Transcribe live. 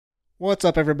What's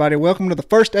up, everybody? Welcome to the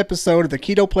first episode of the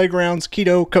Keto Playground's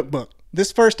Keto Cookbook.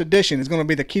 This first edition is going to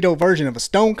be the keto version of a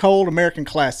stone cold American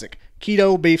classic,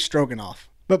 Keto Beef Stroganoff.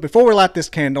 But before we light this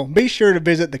candle, be sure to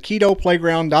visit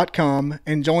theketoplayground.com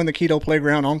and join the Keto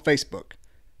Playground on Facebook.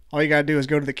 All you gotta do is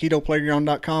go to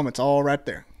theketoplayground.com. It's all right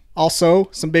there. Also,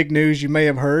 some big news you may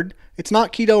have heard. It's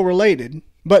not keto related,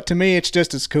 but to me it's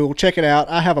just as cool. Check it out.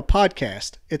 I have a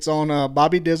podcast. It's on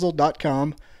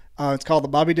bobbydizzle.com. It's called the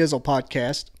Bobby Dizzle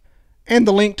Podcast. And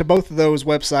the link to both of those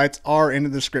websites are in the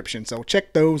description, so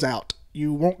check those out.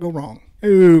 You won't go wrong.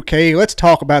 Okay, let's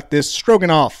talk about this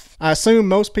stroganoff. I assume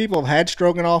most people have had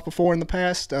stroganoff before in the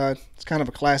past. It's kind of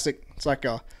a classic. It's like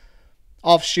a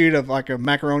offshoot of like a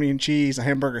macaroni and cheese, a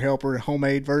hamburger helper, a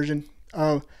homemade version.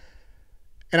 And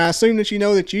I assume that you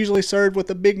know that's usually served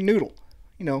with a big noodle.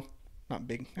 You know, not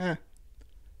big.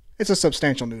 It's a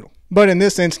substantial noodle. But in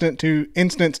this instance,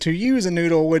 to use a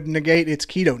noodle would negate its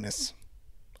keto-ness.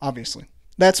 Obviously.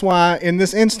 That's why in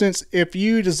this instance, if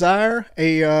you desire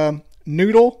a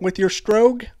noodle with your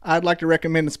strog, I'd like to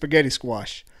recommend the spaghetti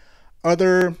squash.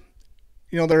 There are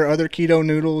other keto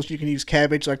noodles. You can use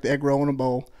cabbage like the egg roll in a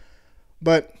bowl.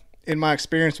 But in my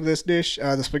experience with this dish,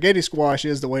 the spaghetti squash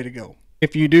is the way to go.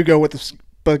 If you do go with the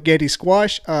spaghetti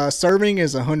squash, serving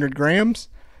is 100 grams.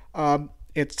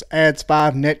 It adds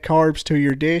 5 net carbs to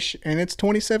your dish, and it's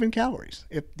 27 calories.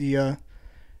 If the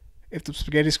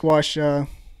spaghetti squash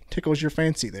tickles your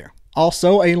fancy there.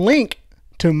 Also, a link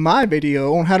to my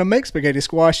video on how to make spaghetti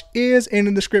squash is in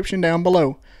the description down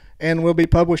below and will be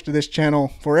published to this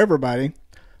channel for everybody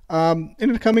in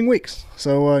the coming weeks.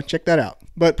 So check that out.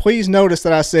 But please notice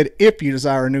that I said if you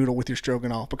desire a noodle with your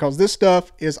stroganoff, because this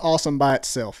stuff is awesome by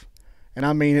itself. And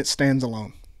I mean it stands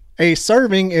alone. A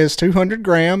serving is 200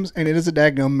 grams and it is a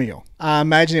dadgum meal. I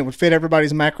imagine it would fit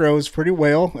everybody's macros pretty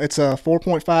well. It's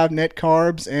 4.5 net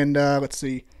carbs and let's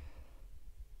see,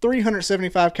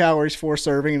 375 calories for a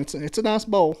serving, and it's a nice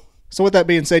bowl. So with that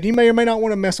being said, you may or may not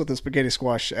want to mess with the spaghetti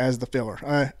squash as the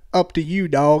filler. Up to you,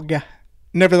 dog.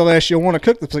 Nevertheless, you'll want to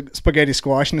cook the spaghetti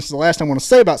squash, and this is the last thing I want to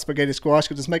say about spaghetti squash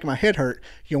because it's making my head hurt.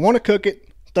 You'll want to cook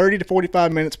it 30 to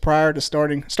 45 minutes prior to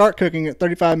starting. Start cooking it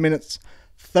 30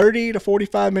 to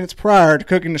 45 minutes prior to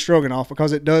cooking the stroganoff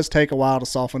because it does take a while to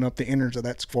soften up the innards of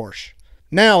that squash.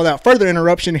 Now, without further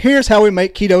interruption, here's how we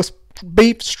make keto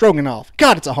beef stroganoff.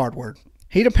 God, it's a hard word.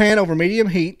 Heat a pan over medium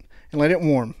heat and let it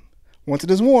warm. Once it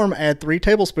is warm, add 3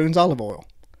 tablespoons olive oil.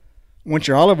 Once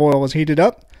your olive oil is heated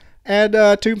up, add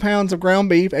 2 pounds of ground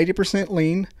beef, 80%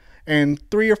 lean, and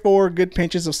 3 or 4 good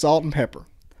pinches of salt and pepper.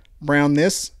 Brown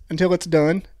this until it's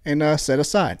done and set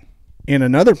aside. In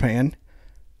another pan,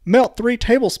 melt 3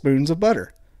 tablespoons of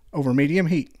butter over medium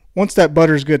heat. Once that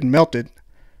butter is good and melted,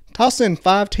 toss in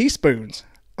 5 teaspoons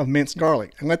of minced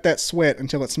garlic and let that sweat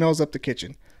until it smells up the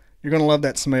kitchen. You're going to love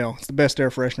that smell. It's the best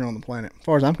air freshener on the planet, as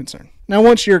far as I'm concerned. Now,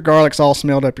 once your garlic's all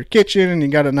smelled up your kitchen and you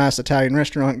got a nice Italian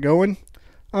restaurant going,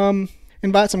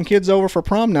 invite some kids over for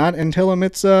prom night and tell them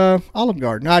it's Olive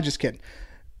Garden. No, just kidding.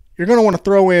 You're going to want to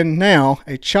throw in now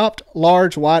a chopped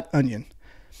large white onion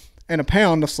and a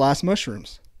pound of sliced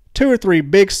mushrooms. 2 or 3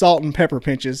 big salt and pepper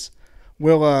pinches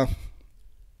will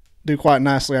do quite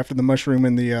nicely after the mushroom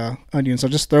and the onion. So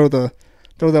just throw that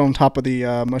on top of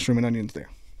the mushroom and onions there.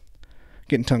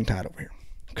 Getting tongue-tied over here.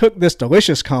 Cook this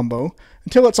delicious combo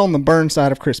until it's on the burn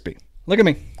side of crispy. Look at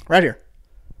me. Right here.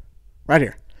 Right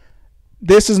here.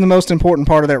 This is the most important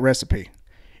part of that recipe.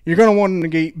 You're going to want them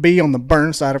to be on the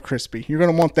burn side of crispy. You're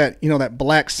going to want that, that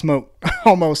black smoke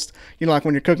almost, like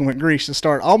when you're cooking with grease, to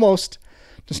start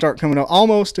coming up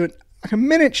almost to like a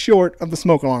minute short of the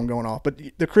smoke alarm going off. But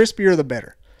the crispier, the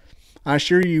better. I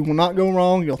assure you will not go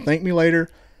wrong. You'll thank me later.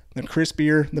 The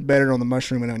crispier, the better on the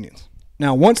mushroom and onions.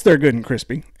 Now, once they're good and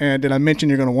crispy, and did I mention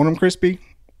you're going to want them crispy?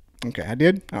 Okay, I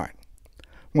did? All right.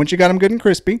 Once you got them good and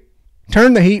crispy,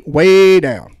 turn the heat way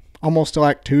down, almost to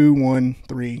like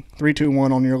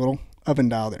 3-2-1 on your little oven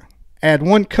dial there. Add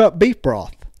 1 cup beef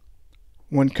broth,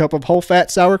 1 cup of whole fat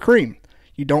sour cream.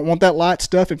 You don't want that light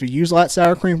stuff. If you use light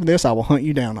sour cream for this, I will hunt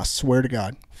you down, I swear to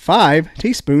God. 5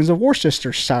 teaspoons of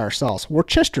Worcestershire sauce,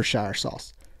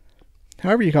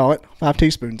 however you call it, 5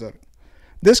 teaspoons of it.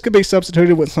 This could be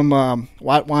substituted with some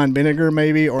white wine vinegar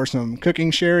maybe or some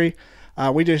cooking sherry.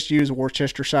 We just use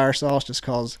Worcestershire sauce just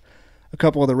because a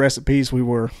couple of the recipes we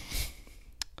were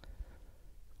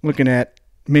looking at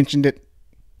mentioned it,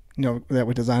 that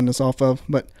we designed this off of.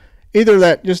 But either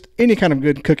that, just any kind of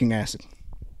good cooking acid.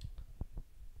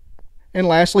 And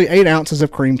lastly, 8 ounces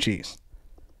of cream cheese.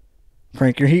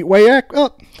 Crank your heat way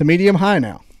up to medium-high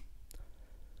now.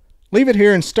 Leave it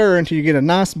here and stir until you get a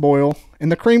nice boil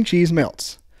and the cream cheese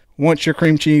melts. Once your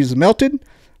cream cheese is melted,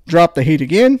 drop the heat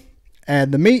again,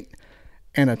 add the meat,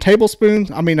 and a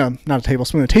teaspoon of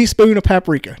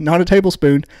paprika. Not a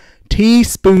tablespoon,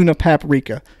 teaspoon of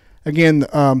paprika. Again,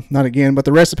 not again, but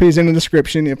the recipe is in the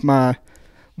description if my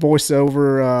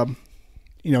voiceover,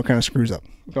 kind of screws up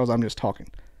because I'm just talking.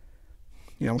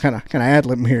 I'm kind of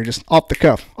ad-libbing here, just off the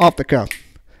cuff.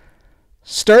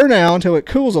 Stir now until it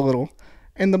cools a little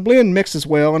and the blend mixes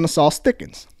well and the sauce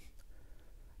thickens.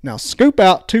 Now scoop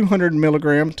out 200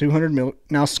 grams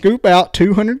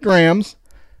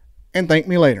and thank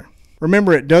me later.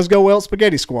 Remember, it does go well with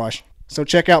spaghetti squash, so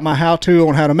check out my how-to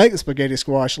on how to make the spaghetti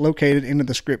squash located in the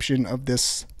description of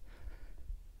this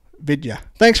video.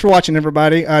 Thanks for watching,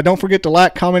 everybody. Don't forget to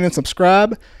like, comment, and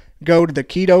subscribe. Go to the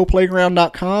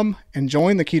KetoPlayground.com and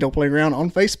join the Keto Playground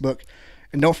on Facebook.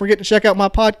 And don't forget to check out my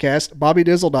podcast,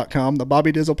 BobbyDizzle.com, the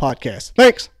Bobby Dizzle Podcast.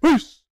 Thanks. Peace.